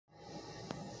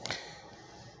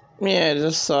Yeah, I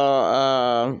just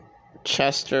saw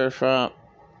Chester from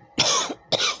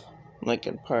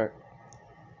Lincoln Park.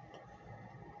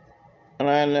 And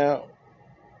I had no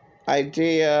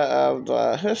idea of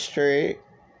the history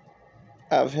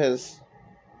of his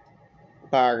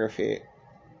biography.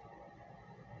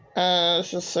 And it's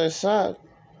just so sad.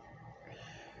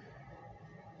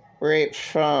 Raped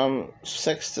from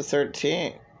 6 to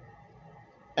 13.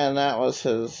 And that was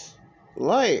his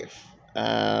life.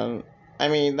 And I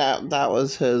mean that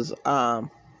was his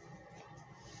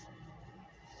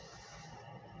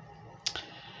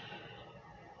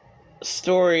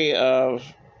story of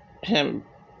him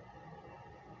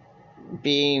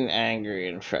being angry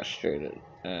and frustrated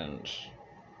and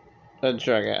a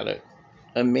drug addict.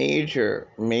 A major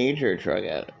drug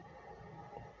addict.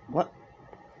 What?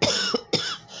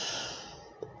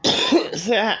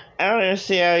 See, I don't even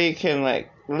see how you can,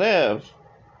 live.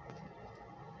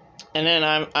 And then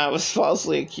I was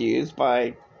falsely accused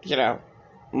by,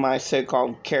 my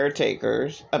so-called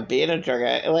caretakers of being a drug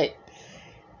addict.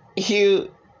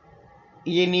 You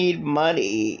need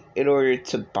money in order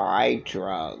to buy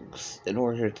drugs, in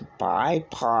order to buy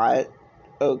pot,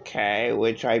 okay,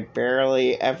 which I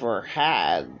barely ever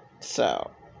had, so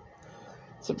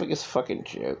it's the biggest fucking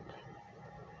joke.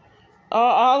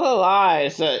 All the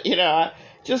lies that,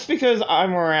 just because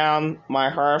I'm around my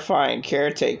horrifying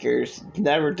caretakers,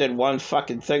 never did one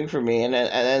fucking thing for me, and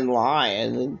then lie,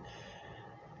 and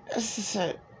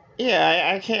then,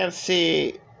 I can't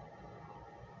see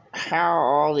how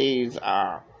all these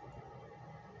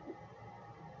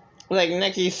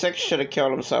Nikki Sixx should have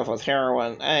killed himself with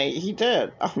heroin. He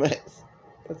did. Let's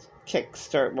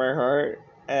kickstart my heart.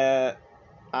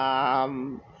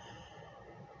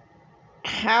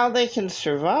 How they can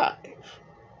survive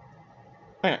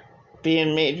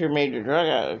being major drug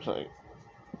addicts,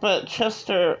 but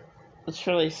Chester, it's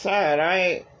really sad.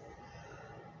 I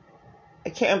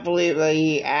can't believe that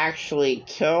he actually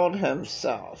killed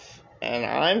himself. And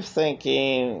I'm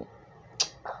thinking,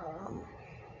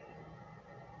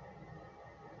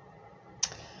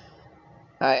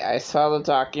 I saw the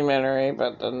documentary,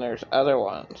 but then there's other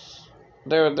ones.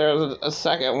 There's a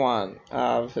second one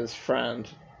of his friend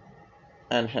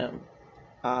and him.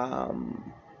 I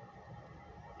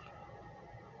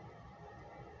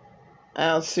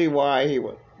don't see why he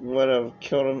would have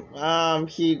killed him.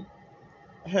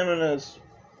 Him and his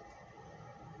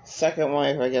second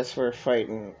wife, I guess, were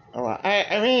fighting a lot.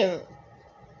 I mean,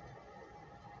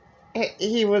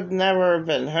 he would never have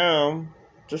been home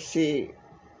to see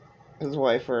his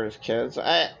wife or his kids.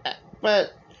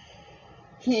 But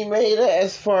he made it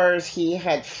as far as he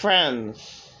had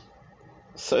friends,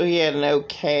 so he had an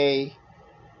okay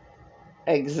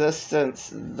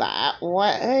existence that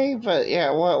way. But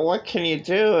what can you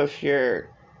do if you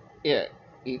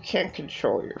can't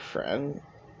control your friend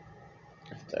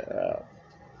if they're out.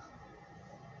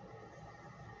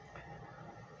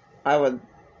 I would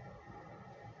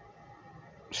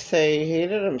say he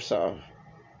hated himself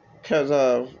because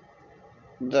of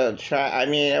I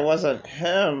mean, it wasn't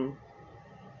him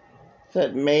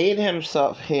that made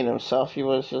himself hate himself. He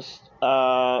was just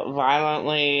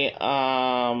violently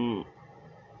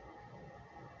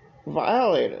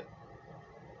violated.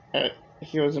 And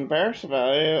he was embarrassed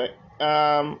about it,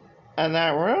 and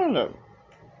that ruined him.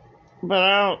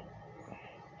 But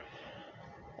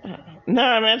no,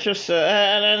 I'm interested.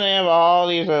 And then they have all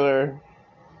these other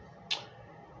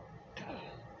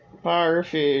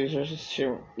biographies. It's just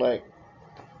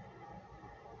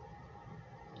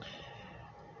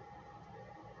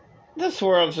this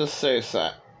world's just so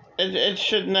sad. It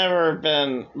should never have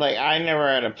been, I never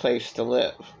had a place to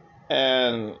live.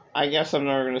 And I guess I'm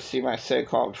never going to see my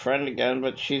so-called friend again,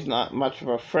 but she's not much of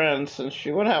a friend since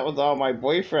she went out with all my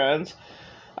boyfriends.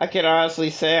 I can honestly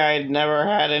say I had never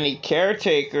had any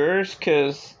caretakers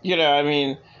because,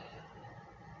 a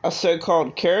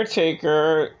so-called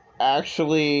caretaker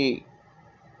actually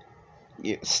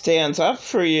stands up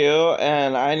for you,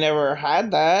 and I never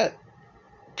had that,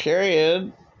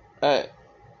 period. I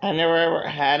never ever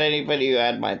had anybody who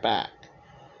had my back.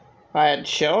 I had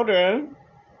children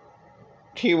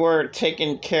who were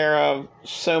taken care of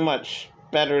so much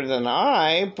better than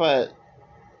I, but,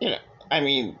 what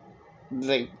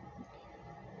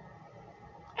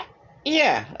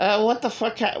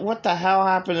the hell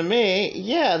happened to me?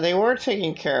 Yeah, they were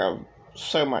taken care of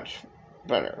so much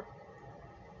better.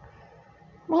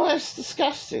 Well, that's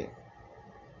disgusting.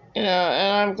 And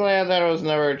I'm glad that I was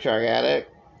never a drug addict.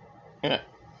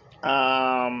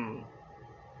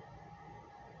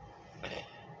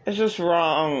 It's just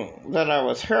wrong that I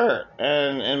was hurt,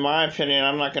 and in my opinion,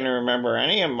 I'm not going to remember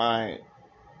any of my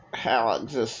hell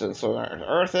existence on Earth.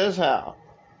 Earth is hell.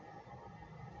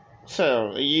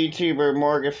 So, the YouTuber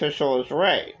Morgan Official is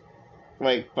right.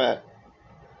 Like, but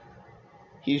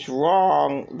he's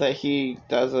wrong that he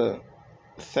doesn't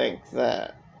think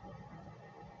that.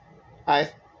 I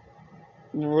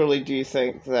really do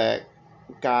think that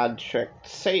God tricked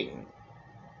Satan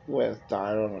with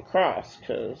dying on the cross,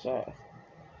 because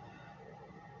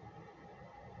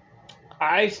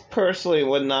I personally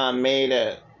would not have made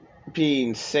it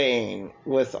being sane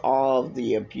with all of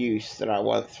the abuse that I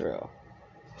went through.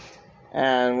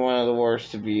 And one of the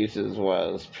worst abuses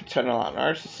was pretending like a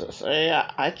narcissist.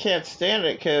 I can't stand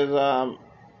it, because I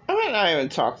might not even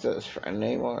talk to this friend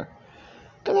anymore.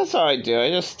 Because that's all I do. I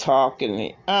just talk,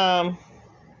 and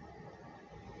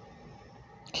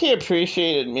he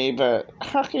appreciated me, but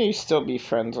how can you still be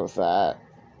friends with that?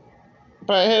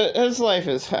 But his life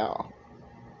is hell.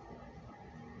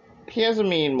 He has a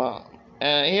mean mom,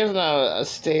 and he doesn't have a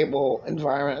stable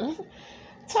environment.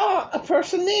 That's all a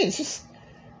person needs. Just,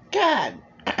 God,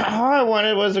 all I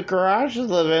wanted was a garage to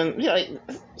live in.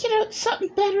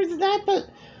 Something better than that, but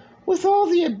with all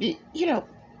the abuse,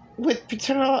 with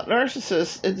paternal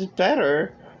narcissists, it's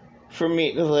better for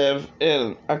me to live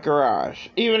in a garage.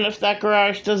 Even if that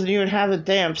garage doesn't even have a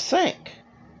damn sink.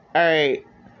 I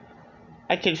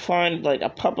could find, like, a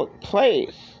public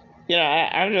place.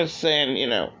 I'm just saying,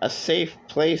 a safe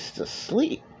place to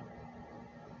sleep.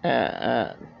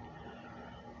 It's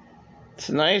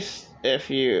nice if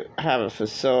you have a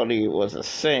facility with a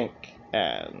sink,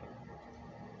 and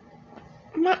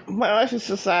my life is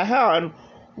just that hell, and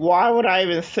why would I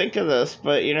even think of this?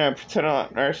 But, pretend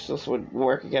like narcissists would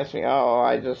work against me. Oh,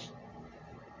 I just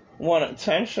want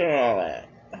attention and all that.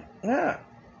 Yeah.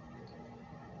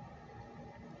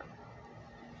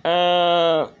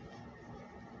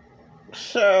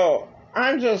 So,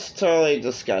 I'm just totally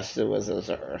disgusted with this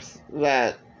Earth.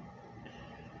 That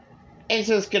it's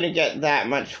just gonna get that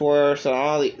much worse on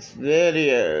all these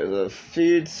videos of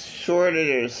food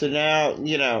shortages. So now,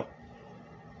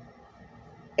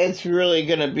 it's really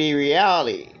gonna be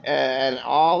reality, and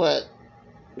all that.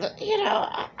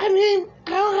 I mean, I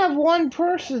don't have one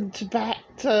person to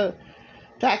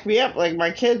back me up like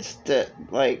my kids did.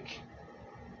 Like,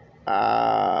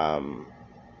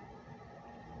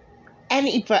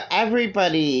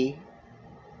 everybody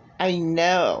I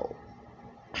know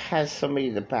has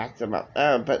somebody to back them up.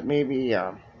 But maybe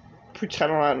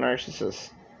pretend a lot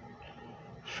narcissist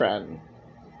friend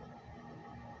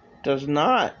does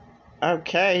not.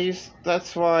 Okay,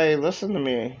 that's why listen to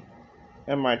me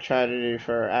and my tragedy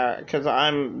because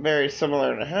I'm very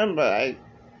similar to him, but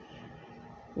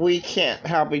we can't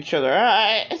help each other.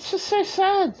 It's just so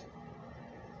sad.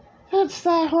 It's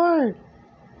that hard.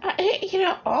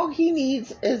 All he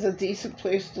needs is a decent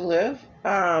place to live.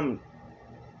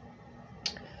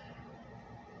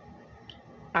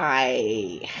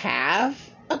 I have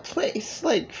a place,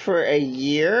 like, for a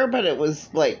year, but it was,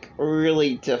 like,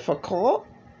 really difficult.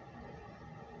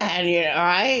 And,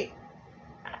 I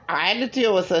had to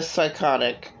deal with a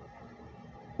psychotic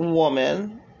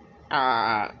woman,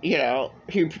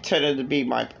 who pretended to be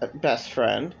my best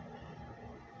friend.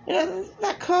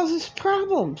 That causes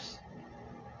problems.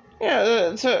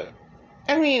 So,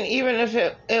 I mean, even if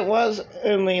it was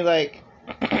only, like,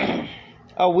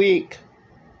 a week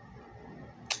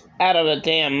out of a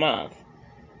damn month,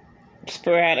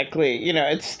 sporadically,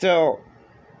 it's still,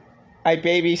 I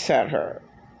babysat her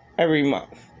every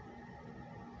month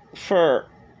for,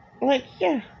 like,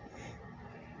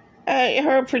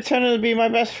 her pretending to be my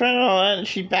best friend and all that, and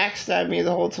she backstabbed me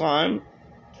the whole time.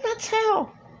 That's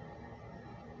hell.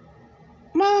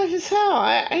 My life is hell.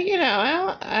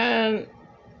 And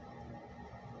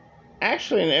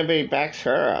actually nobody backs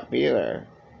her up either.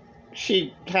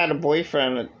 She had a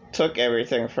boyfriend that took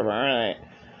everything from her.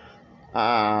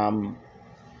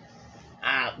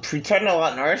 Pretend a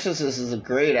lot narcissist is a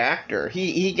great actor.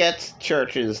 He gets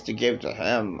churches to give to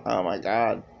him. Oh my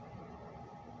God.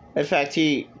 In fact,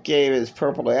 he gave his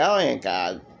purple alien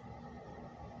god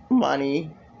money,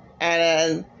 and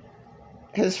then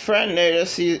his friend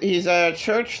noticed he's at a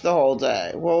church the whole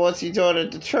day. Well, what's he doing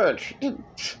at the church?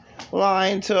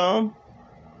 Lying to him.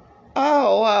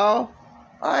 Oh, well,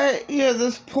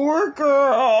 this poor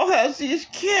girl has these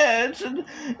kids,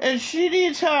 and she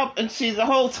needs help. And see, the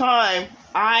whole time,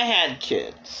 I had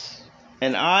kids,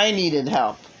 and I needed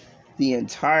help the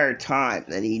entire time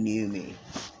that he knew me.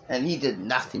 And he did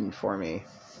nothing for me.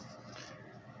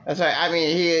 That's right. I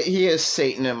mean, he is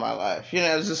Satan in my life.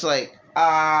 It's just like,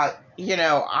 I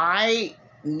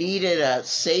needed a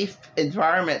safe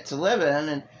environment to live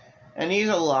in, and he's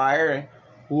a liar.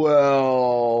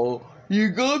 Well, You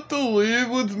got to live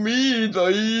with me. You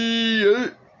gotta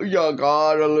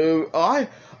live. I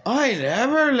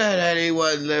never let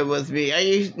anyone live with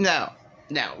me. No.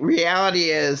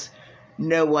 Reality is,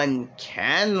 no one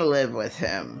can live with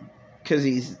him because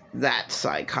he's that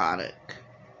psychotic.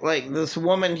 Like this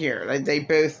woman here, like they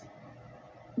both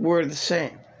were the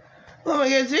same. What am I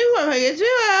gonna do? Help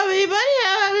me,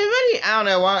 buddy. I don't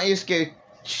know. Why don't you just go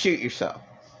shoot yourself?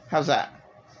 How's that?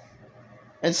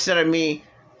 Instead of me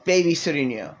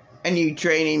babysitting you and you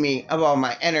draining me of all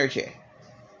my energy.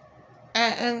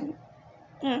 And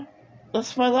yeah,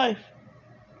 that's my life.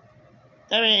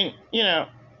 I mean,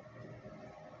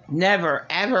 never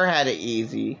ever had it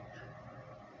easy.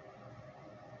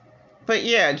 But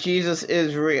yeah, Jesus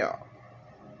is real.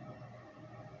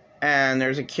 And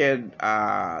there's a kid,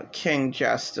 King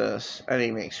Justice, and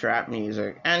he makes rap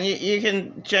music. And you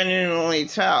can genuinely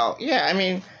tell. Yeah, I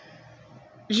mean,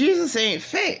 Jesus ain't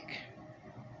fake.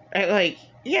 Like,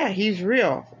 yeah, he's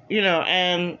real.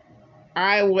 And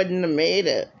I wouldn't have made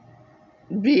it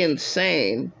being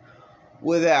sane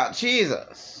without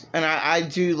Jesus. And I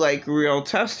do like real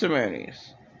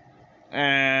testimonies.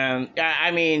 And,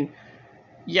 I mean,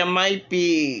 you might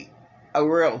be a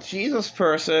real Jesus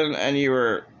person and you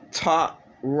were taught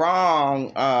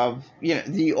wrong of,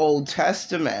 the Old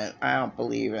Testament I don't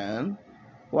believe in.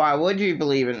 Why would you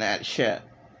believe in that shit?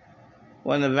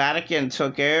 When the Vatican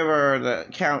took over the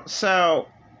count. So,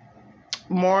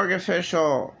 Morgue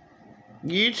Official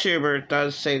YouTuber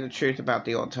does say the truth about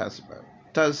the Old Testament.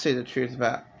 Does say the truth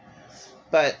about.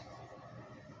 But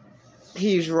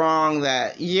he's wrong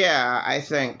that, yeah, I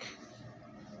think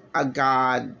a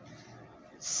god,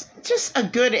 just a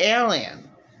good alien.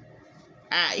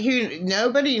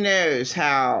 Nobody knows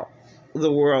how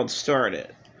the world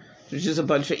started. There's just a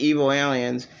bunch of evil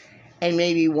aliens. And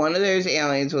maybe one of those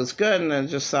aliens was good and then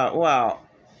just thought, well,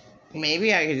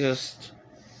 maybe I could just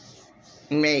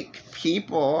make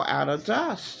people out of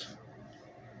dust.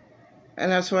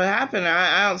 And that's what happened.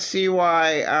 I don't see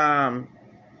why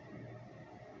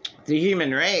the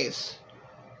human race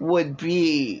would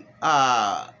be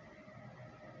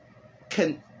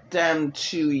condemned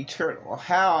to eternal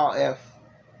hell if...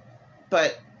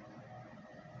 But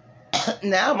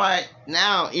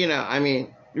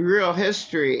real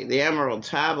history, the Emerald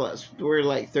Tablets, we're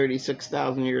like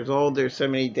 36,000 years old. There's so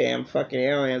many damn fucking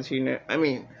aliens,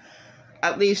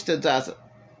 at least a dozen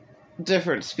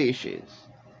different species.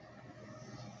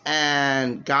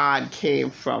 And God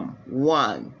came from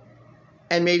one.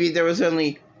 And maybe there was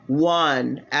only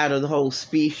one out of the whole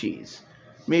species.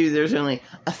 Maybe there's only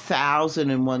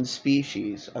 1,001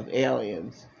 species of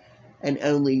aliens. And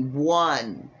only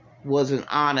one was an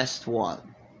honest one.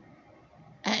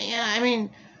 And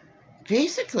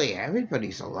basically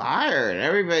everybody's a liar and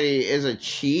everybody is a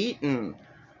cheat and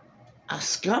a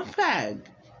scumbag.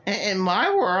 In my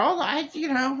world, I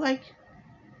don't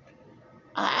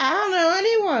know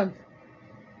anyone.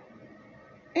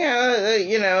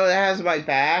 That has my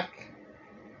back,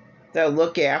 that'll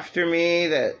look after me,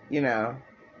 that, you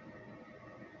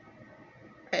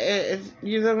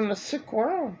live in a sick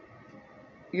world.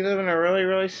 You live in a really,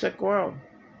 really sick world.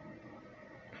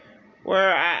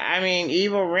 Where,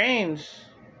 evil reigns.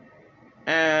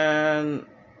 And,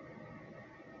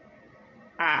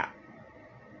 I'm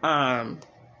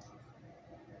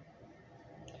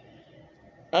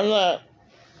not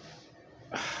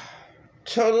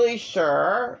totally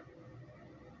sure.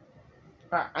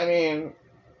 It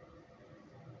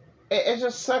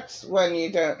just sucks when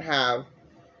you don't have,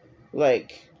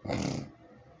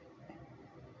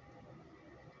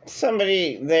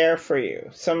 somebody there for you,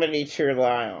 somebody to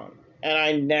rely on. And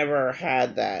I never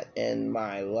had that in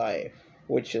my life,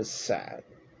 which is sad.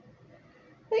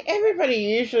 Everybody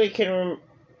usually can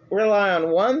rely on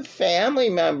one family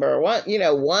member,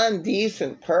 one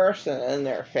decent person in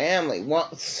their family,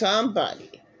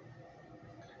 somebody.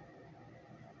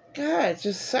 God, it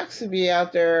just sucks to be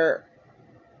out there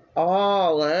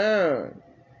all alone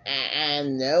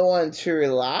and no one to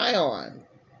rely on.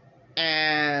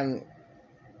 And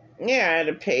yeah, I had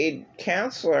a paid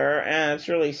counselor, and it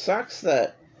really sucks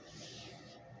that,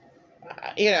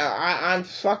 I'm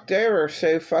fucked over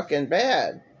so fucking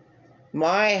bad.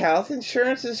 My health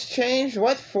insurance has changed?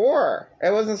 What for?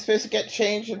 It wasn't supposed to get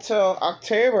changed until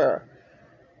October.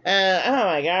 And, oh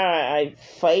my god, I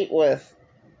fight with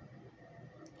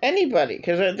anybody,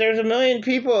 because there's a million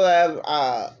people that have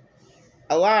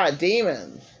a lot of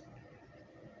demons.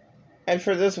 And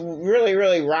for this really,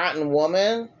 really rotten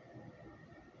woman...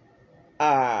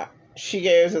 she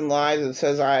goes and lies and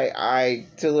says I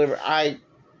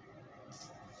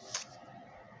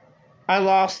I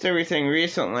lost everything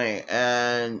recently,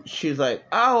 and she's like,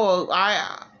 oh,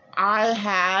 well, I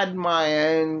had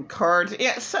my own cards.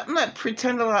 Yeah, something that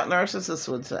pretend a lot narcissists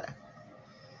would say.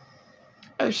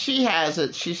 Oh, she has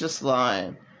it. She's just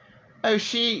lying. Oh,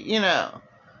 she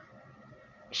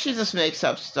just makes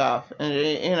up stuff.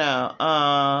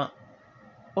 And,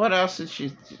 what else did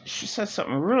she said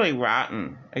something really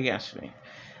rotten against me.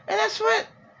 And that's what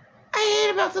I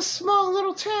hate about the small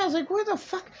little towns. Like, where the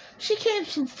fuck? She came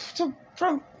from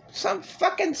some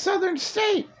fucking southern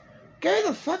state. Go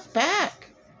the fuck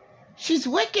back. She's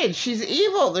wicked. She's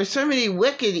evil. There's so many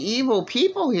wicked, evil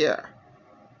people here.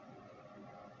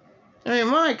 I mean,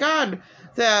 my God,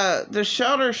 the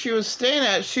shelter she was staying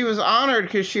at, she was honored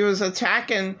because she was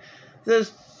attacking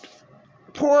this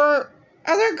poor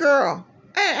other girl.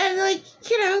 And like,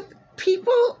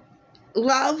 people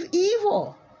love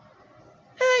evil.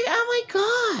 And like, oh my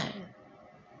God.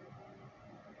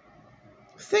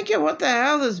 Thinking what the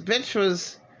hell this bitch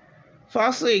was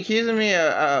falsely accusing me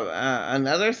of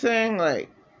another thing. Like,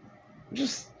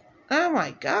 just, oh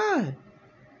my God.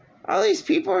 All these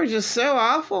people are just so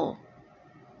awful.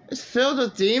 It's filled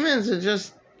with demons and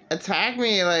just attack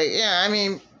me. Like, yeah, I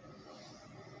mean,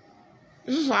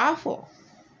 it's just awful.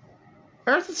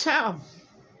 Earth is hell.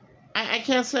 I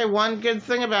can't say one good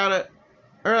thing about it.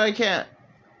 I really can't.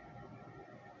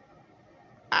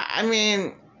 I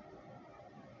mean,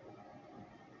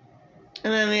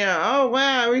 and then, oh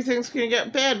wow, everything's gonna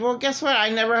get bad. Well, guess what? I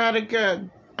never had it good.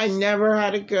 I never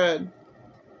had it good.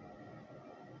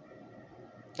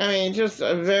 I mean, just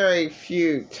a very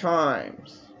few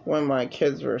times when my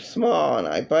kids were small and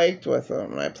I biked with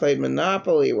them and I played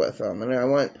Monopoly with them and I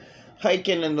went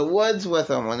hiking in the woods with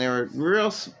them when they were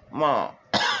real small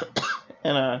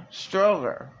in a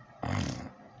stroller.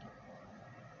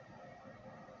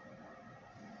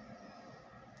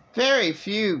 Very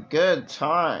few good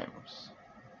times.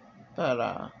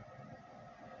 But,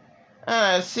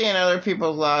 seeing other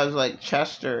people's lives like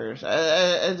Chester's,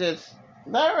 that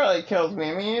really kills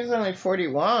me. I mean, he's only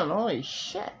 41. Holy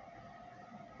shit.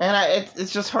 And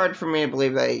it's just hard for me to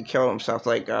believe that he killed himself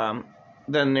like the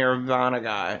Nirvana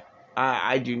guy.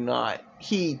 I do not.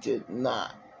 He did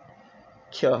not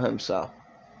kill himself.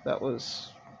 That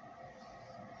was...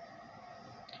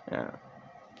 Yeah.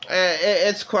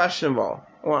 It's questionable.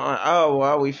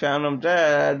 Well, we found him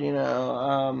dead,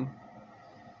 No.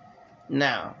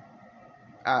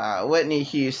 Whitney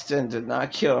Houston did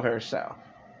not kill herself.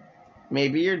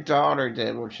 Maybe your daughter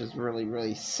did, which is really,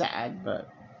 really sad, but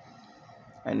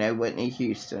I know Whitney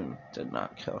Houston did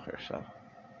not kill herself.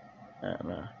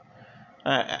 And,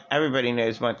 everybody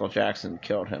knows Michael Jackson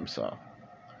killed himself.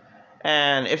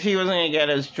 And if he wasn't going to get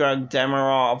his drug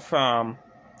Demerol from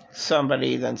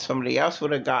somebody, then somebody else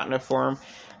would have gotten it for him.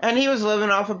 And he was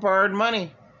living off of borrowed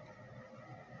money.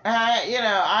 But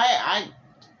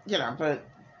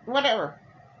whatever.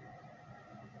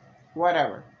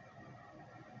 Whatever.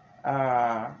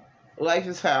 Life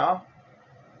is hell.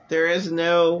 There is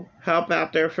no help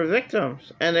out there for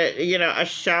victims. And, a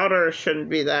shelter shouldn't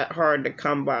be that hard to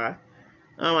come by.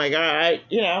 Oh my God,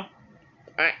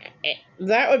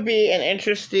 that would be an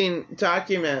interesting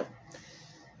document.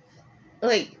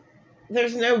 Like,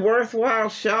 there's no worthwhile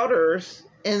shelters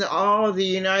in all of the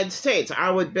United States.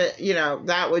 I would bet,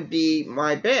 that would be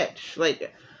my bitch.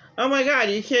 Like, oh my God,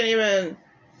 you can't even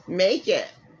make it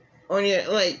when you,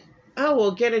 like, oh,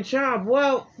 well, get a job.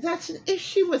 Well, that's an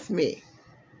issue with me.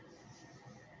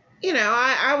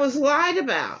 I was lied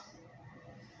about.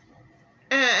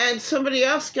 And somebody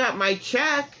else got my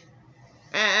check.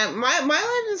 And my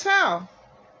life is hell.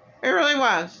 It really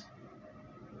was.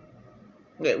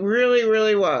 It really,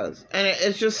 really was. And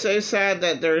it's just so sad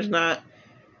that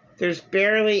there's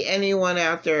barely anyone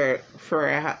out there for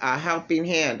a helping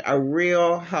hand. A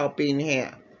real helping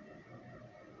hand.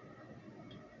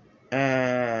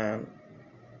 And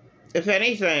if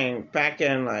anything, back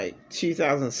in like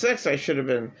 2006, I should have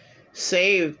been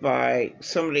saved by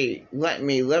somebody letting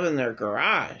me live in their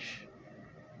garage.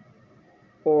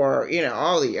 Or,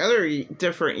 all the other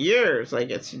different years. Like,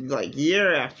 it's like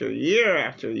year after year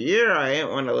after year, I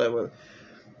didn't want to live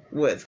with